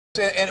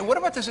And what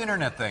about this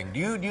internet thing? Do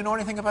you know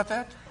anything about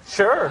that?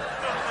 Sure.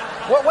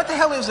 What the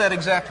hell is that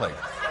exactly?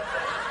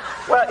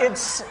 Well,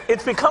 it's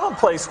become a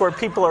place where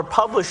people are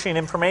publishing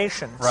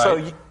information.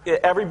 Right. So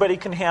everybody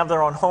can have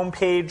their own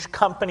homepage.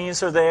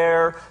 Companies are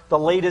there, the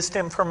latest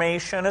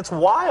information. It's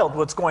wild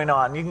what's going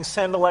on. You can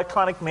send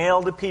electronic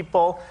mail to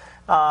people.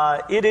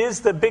 It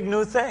is the big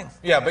new thing.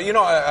 Yeah, but you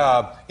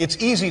know, it's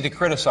easy to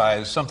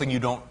criticize something you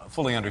don't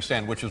fully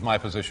understand, which is my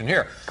position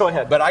here. Go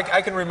ahead. But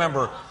I can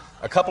remember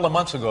a couple of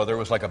months ago, there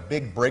was like a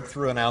big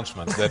breakthrough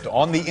announcement that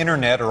on the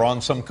internet or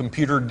on some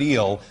computer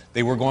deal,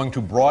 they were going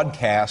to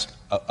broadcast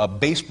a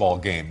baseball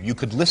game. You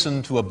could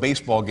listen to a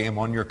baseball game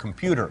on your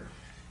computer.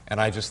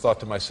 And I just thought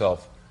to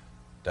myself,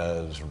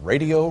 does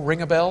radio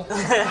ring a bell? You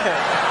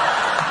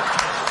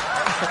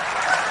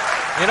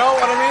know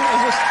what I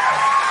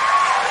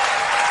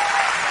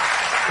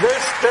mean?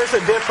 There's a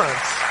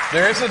difference.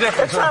 There is a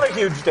difference. It's not a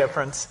huge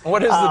difference.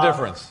 What is the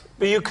difference?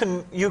 But you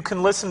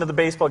can listen to the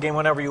baseball game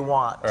whenever you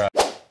want. All right.